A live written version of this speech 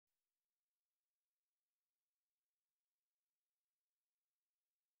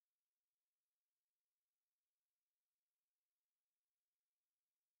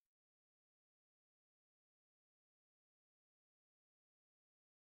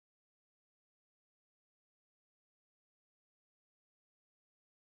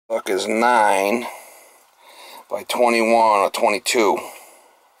Look, is 9 by 21 or 22.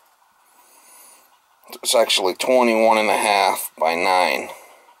 It's actually 21 and a half by 9.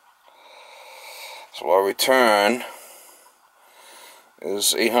 So our return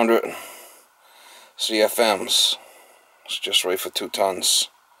is 800 CFMs. It's just right for 2 tons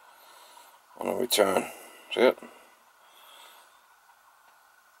on a return. See it?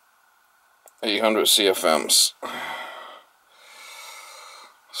 800 CFMs.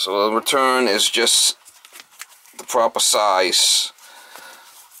 So the return is just the proper size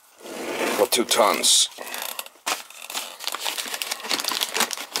for 2 tons.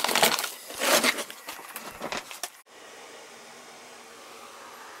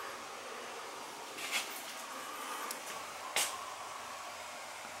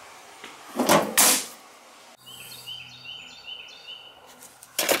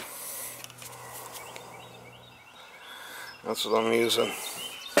 That's what I'm using.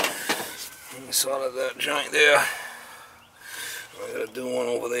 We soldered that joint there. I gotta do one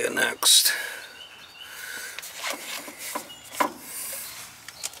over there next.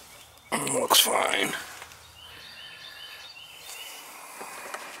 Looks fine.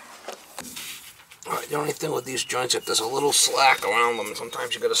 Alright, the only thing with these joints, if there's a little slack around them,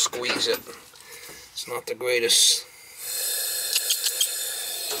 sometimes you gotta squeeze it. It's not the greatest.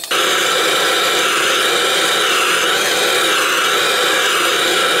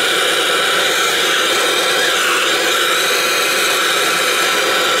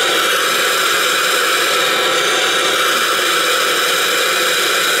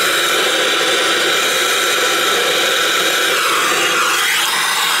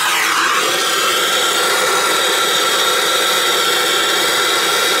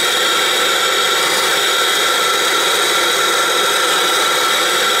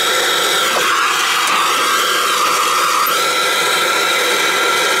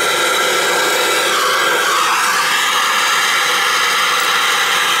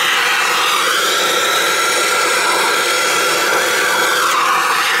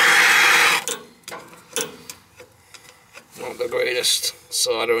 The greatest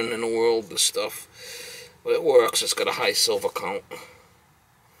soldering in the world, this stuff, but it works. It's got a high silver count.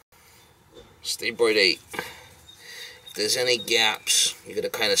 Stay bright 8. If there's any gaps, you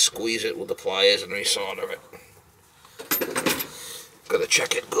gotta kind of squeeze it with the pliers and resolder it. Gotta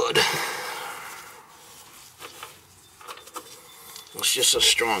check it good. It's just as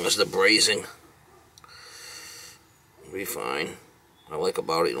strong as the brazing. It'll be fine. What I like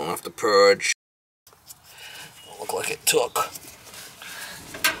about it, you don't have to purge. Look like it took.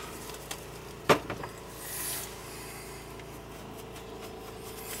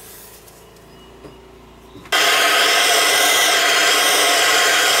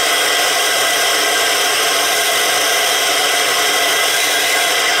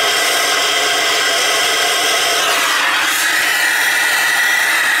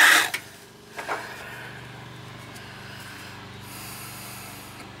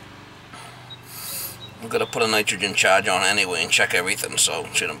 I'm going to put a nitrogen charge on anyway and check everything, so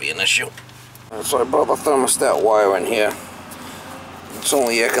it shouldn't be an issue. So I brought the thermostat wire in here. It's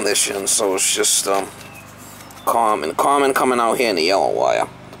only air conditioning, so it's just common coming out here in the yellow wire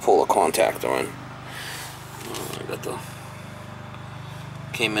to pull the contactor in. I got the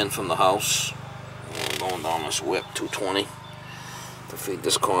came in from the house, going down this whip 220 to feed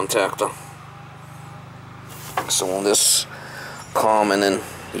this contactor. So when this common and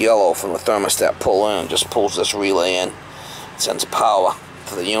yellow from the thermostat pull in, just pulls this relay in, sends power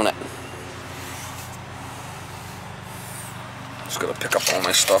to the unit. Just gotta pick up all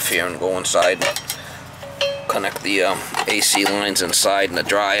my stuff here and go inside and connect the AC lines inside in the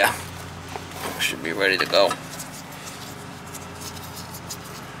dryer. Should be ready to go.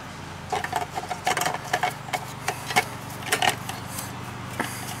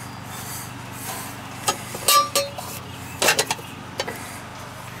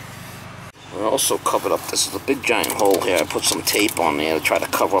 I also covered up, this is a big giant hole here. I put some tape on there to try to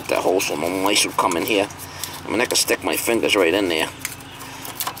cover up that hole so no mice would come in here. I mean, I could stick my fingers right in there.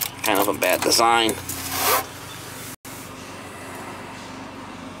 Kind of a bad design.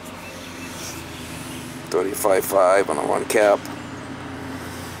 $35.5 on a run cap.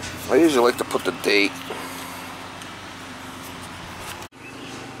 I usually like to put the date.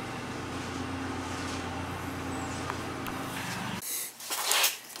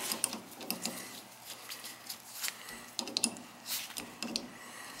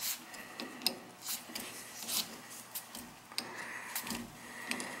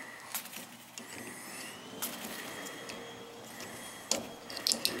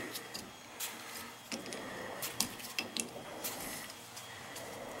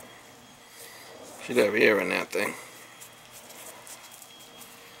 Should have air in that thing.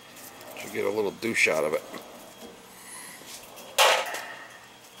 Should get a little douche out of it.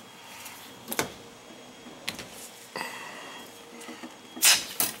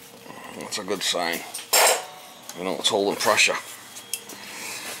 That's a good sign. You know, it's holding pressure.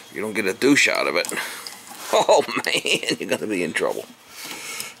 You don't get a douche out of it. Oh man, you're gonna be in trouble.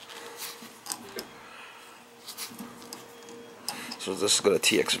 So this has got a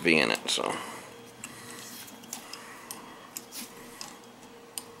TXV in it, so.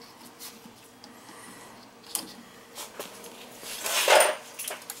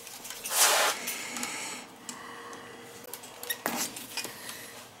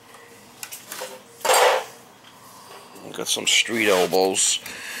 Got some street elbows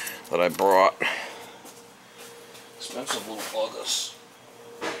that I brought. Expensive little buggers.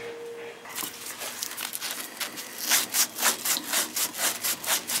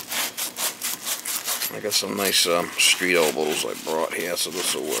 I got some nice street elbows I brought here, so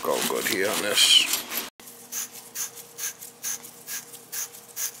this will work out good here on this.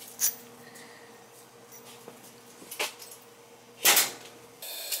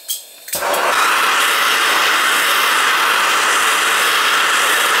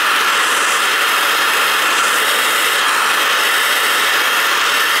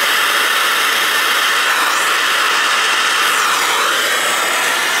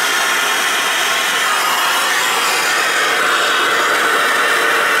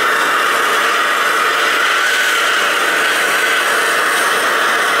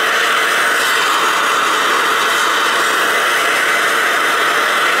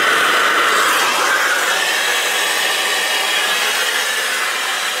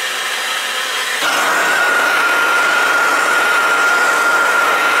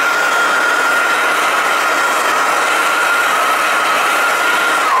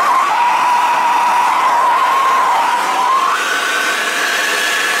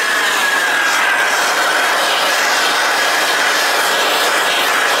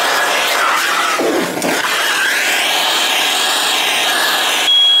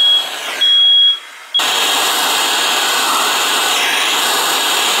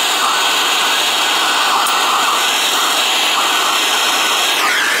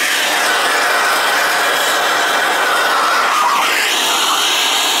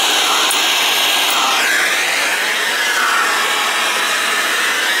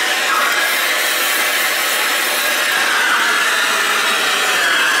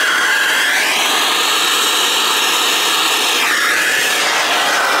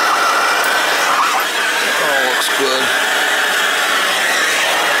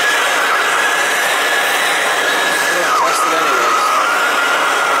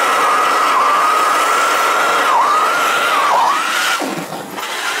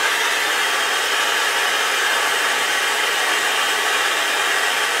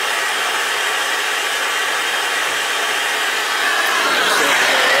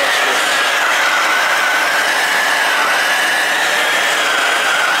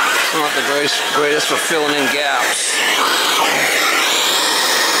 Greatest for filling in gaps.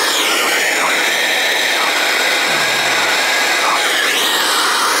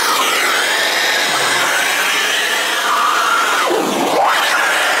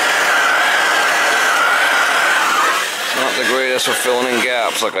 Not the greatest for filling in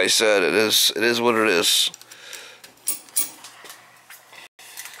gaps, like I said. It is what it is.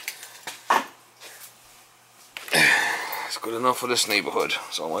 It's good enough for this neighborhood,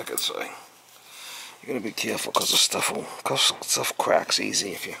 that's all I could say. You gotta be careful because stuff cracks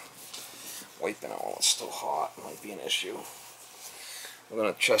easy if you wipe it out. It's still hot, might be an issue. We're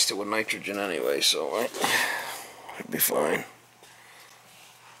gonna test it with nitrogen anyway, so right, should be fine.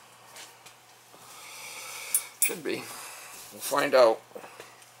 Should be. We'll find out.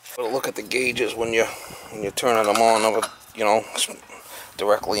 Gotta look at the gauges when you're turning them on, you know,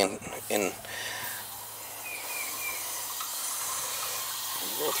 directly in.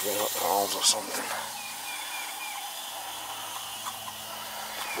 300 pounds or something.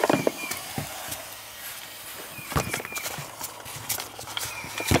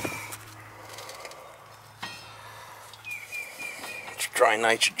 It's dry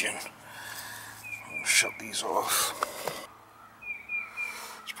nitrogen. I'll shut these off.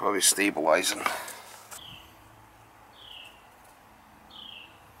 It's probably stabilizing.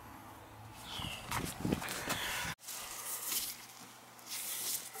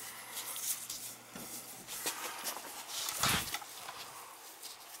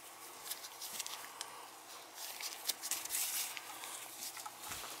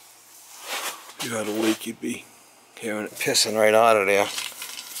 If you had a leak, you'd be hearing it pissing right out of there.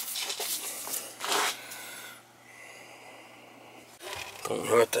 Don't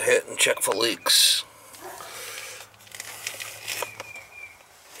hurt to hit and check for leaks.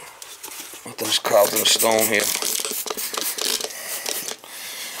 Nothing's carved in stone here.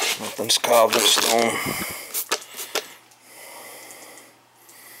 Nothing's carved in stone.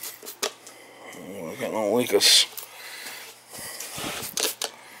 We got no leakers.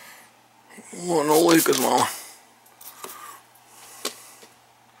 Oh, no leakers, Mama.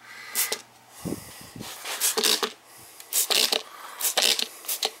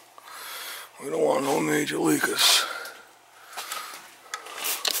 We don't want no major leakers.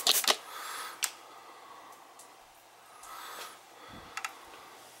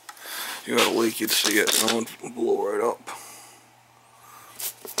 You got a leak, you'd see it. No one blow right up.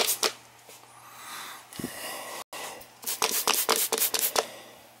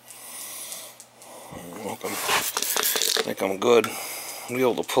 I think I'm good. We'll be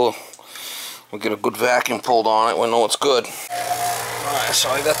able to pull. We'll get a good vacuum pulled on it. We'll know it's good. Alright, so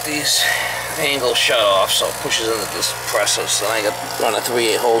I got these angles shut off, so it pushes into this compressor. So then I got running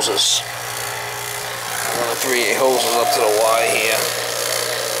 3/8 hoses. Running 3/8 hoses up to the Y here.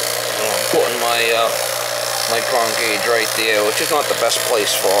 And I'm putting my micron gauge right there, which is not the best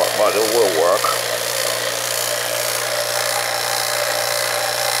place for it, but it will work.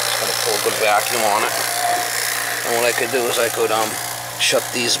 Just gonna pull a good vacuum on it. And what I could do is I could shut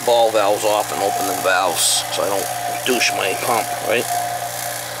these ball valves off and open the valves so I don't douche my pump, right?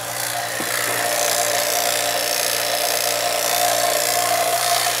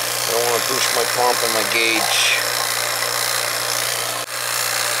 I don't want to douche my pump and my gauge.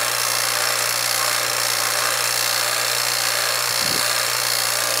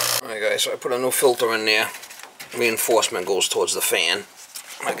 Alright guys, so I put a new filter in there. Reinforcement goes towards the fan.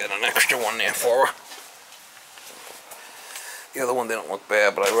 I got an extra one there for her. The other one didn't look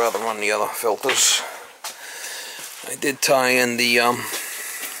bad, but I'd rather run the other filters. I did tie in the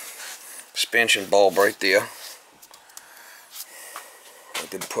expansion bulb right there. I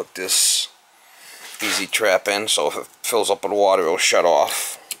did put this easy trap in, so if it fills up with water, it'll shut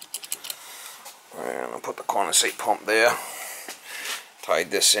off. And I'll put the condensate pump there.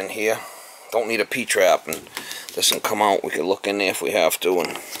 Tied this in here. Don't need a P-trap, and this can come out. We can look in there if we have to,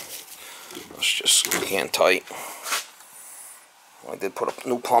 and it's just hand tight. I did put a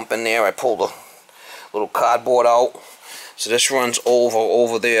new pump in there. I pulled a little cardboard out. So this runs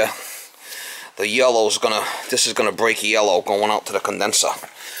over there. The yellow's this is gonna break yellow going out to the condenser.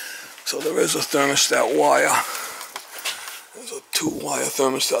 So there is a thermostat wire. There's a 2-wire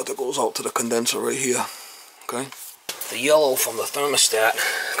thermostat that goes out to the condenser right here. Okay? The yellow from the thermostat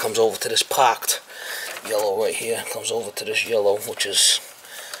comes over to this parked yellow right here. Comes over to this yellow, which is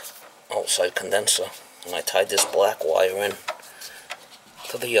outside condenser. And I tied this black wire in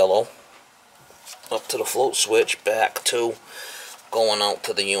to the yellow, up to the float switch, back to going out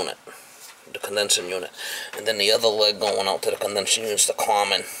to the unit, the condensing unit, and then the other leg going out to the condensing unit is the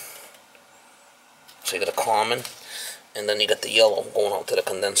common. So you got a common, and then you got the yellow going out to the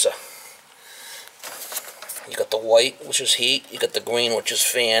condenser. You got the white, which is heat, you got the green, which is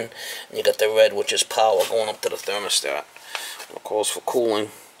fan, and you got the red, which is power, going up to the thermostat. And of course, for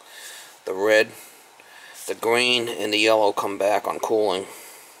cooling, the red, the green, and the yellow come back on cooling.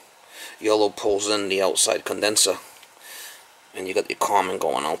 Yellow pulls in the outside condenser, and you got your common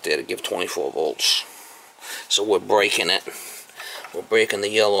going out there to give 24 volts. So we're breaking it. We're breaking the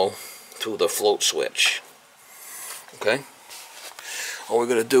yellow through the float switch. Okay? All we're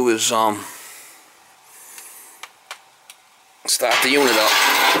gonna do is start the unit up.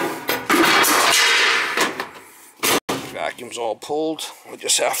 Vacuum's all pulled. We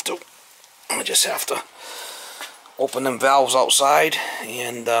just have to open them valves outside,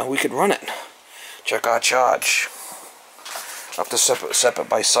 and we could run it. Check our charge. I have to set it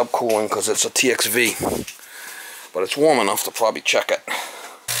by subcooling because it's a TXV, but it's warm enough to probably check it.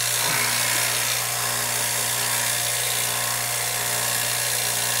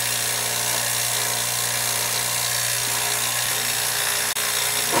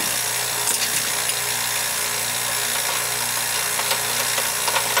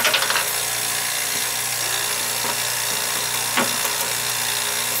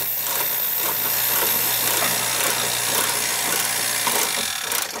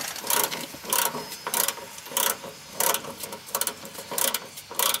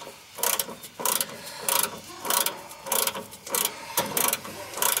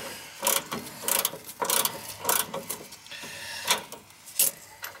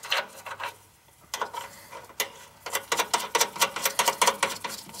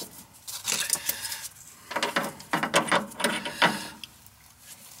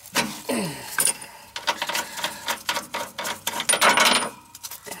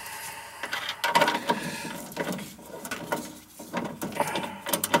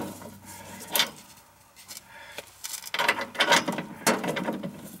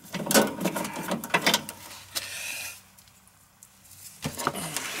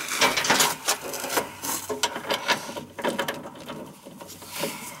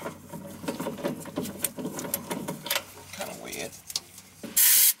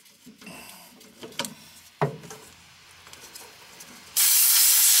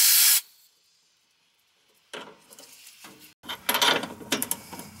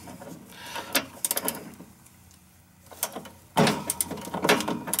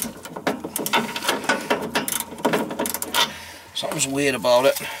 Something's weird about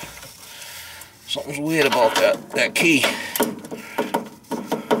it. Something's weird about that key.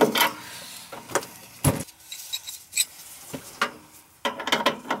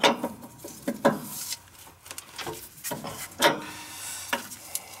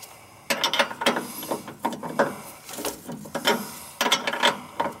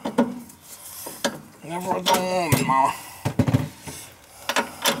 Never a dull moment, Mama.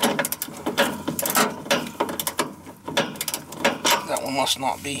 That one must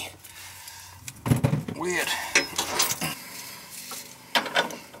not be weird.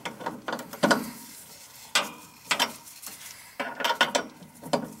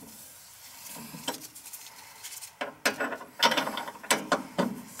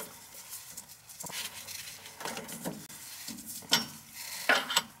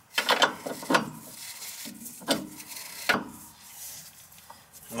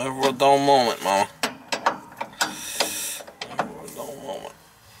 Never a dull moment, Mama. Never a dull moment.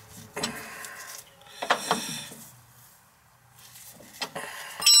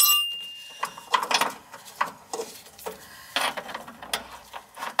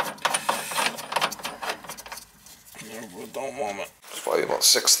 Never a dull moment. It's probably about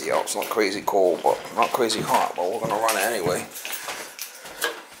 60 out. It's not crazy cold, but not crazy hot. But we're gonna run it anyway.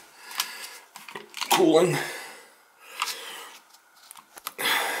 Cooling.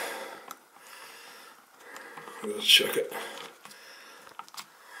 Let's check it.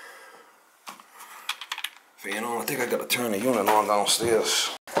 Fan on. I think I gotta turn the unit on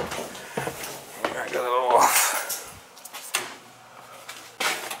downstairs. I got it off.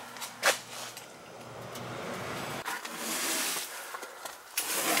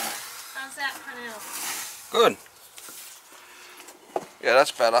 How's that come out? Good. Yeah,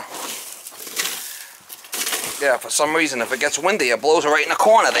 that's better. Yeah, for some reason, if it gets windy, it blows it right in the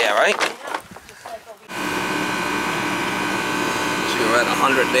corner there, right? We're at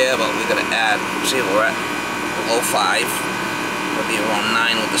 100 there, but we gotta add. See, we're at below 5. We'll be around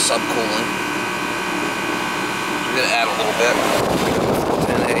 9 with the subcooling. So we gotta add a little bit.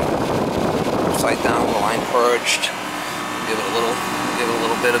 10A. Upside down, the line purged. Give it a little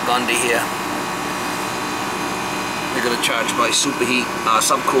bit of Gundy here. We're gonna charge by superheat,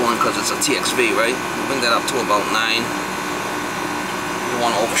 subcooling, because it's a TXV, right? We'll bring that up to about 9. You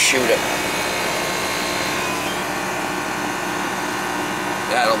want to overshoot it.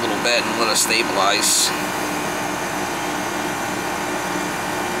 Add a little bit and let it stabilize.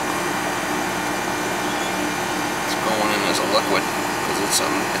 It's going in as a liquid because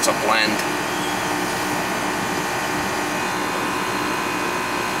it's a blend.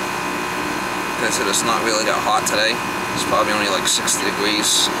 Like I said, it's not really that hot today. It's probably only like 60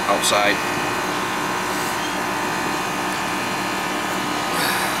 degrees outside.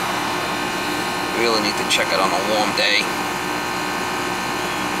 Really need to check it on a warm day.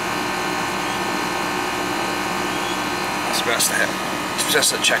 It's best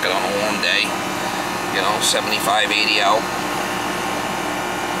to check it on a warm day, you know, 75, 80 out.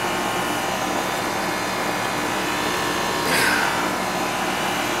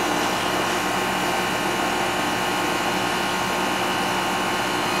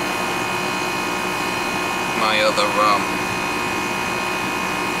 My other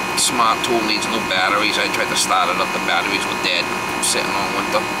smart tool needs new batteries. I tried to start it up, the batteries were dead. I'm sitting on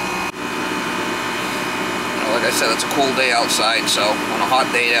winter. Like I said, it's a cool day outside, so on a hot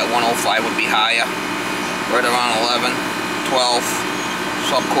day that 105 would be higher. Right around 11, 12,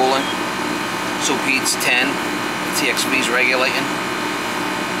 subcooling. Superheat's 10, the TXV's regulating.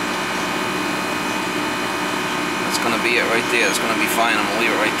 That's going to be it right there. It's going to be fine. I'm going to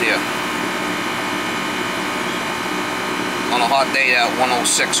leave it right there. On a hot day that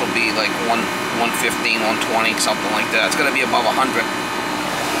 106 will be like 115, 120, something like that. It's going to be above 100.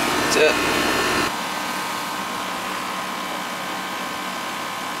 That's it.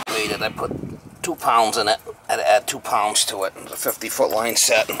 I put 2 pounds in it. I had to add 2 pounds to it. It's a 50-foot line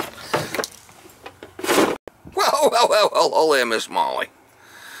set. Well, hello there, Miss Molly.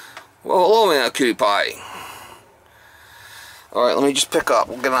 Well, hello there, cutie pie. Alright, let me just pick up.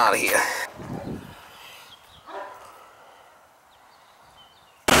 We'll get out of here.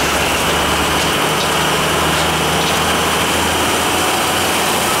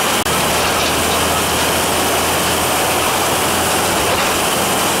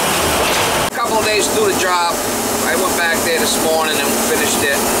 Days to do the job. I went back there this morning and finished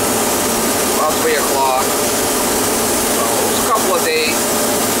it about 3 o'clock. So it was a couple of days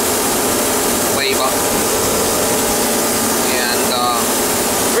labor. And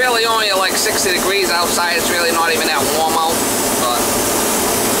really only at like 60 degrees outside. It's really not even that warm out, but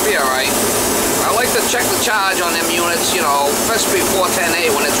it'll be alright. I I like to check the charge on them units, you know, especially before 10A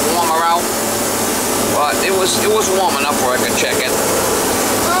when it's warmer out. But it was warm enough where I could check it.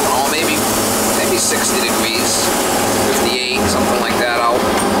 I don't know, maybe 60 degrees, 58, something like that out.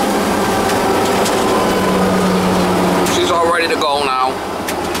 She's all ready to go now.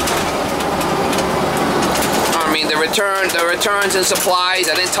 I mean, the returns and supplies,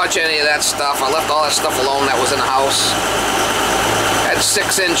 I didn't touch any of that stuff. I left all that stuff alone that was in the house. I had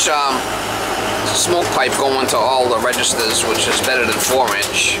 6-inch smoke pipe going to all the registers, which is better than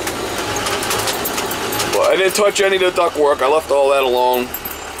 4-inch. But I didn't touch any of the duct work. I left all that alone.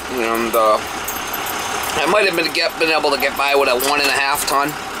 And I might have been able to get by with a 1.5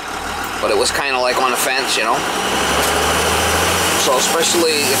 ton, but it was kind of like on the fence, you know. So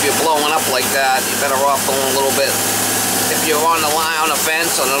especially if you're blowing up like that, you're better off going a little bit. If you're on the line on the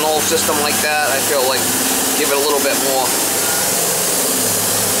fence on an old system like that, I feel like give it a little bit more.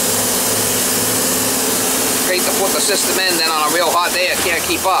 Hate to put the system in, then on a real hot day I can't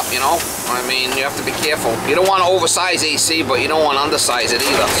keep up, you know. I mean, you have to be careful. You don't want to oversize AC, but you don't want to undersize it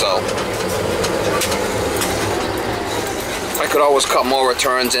either, so. I could always cut more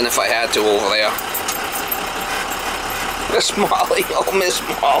returns in if I had to over there. Miss Molly, oh Miss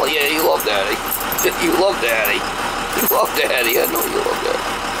Molly, yeah, you love Daddy. You love Daddy. You love Daddy, I know you love Daddy.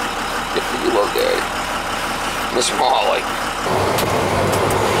 You love Daddy. Miss Molly.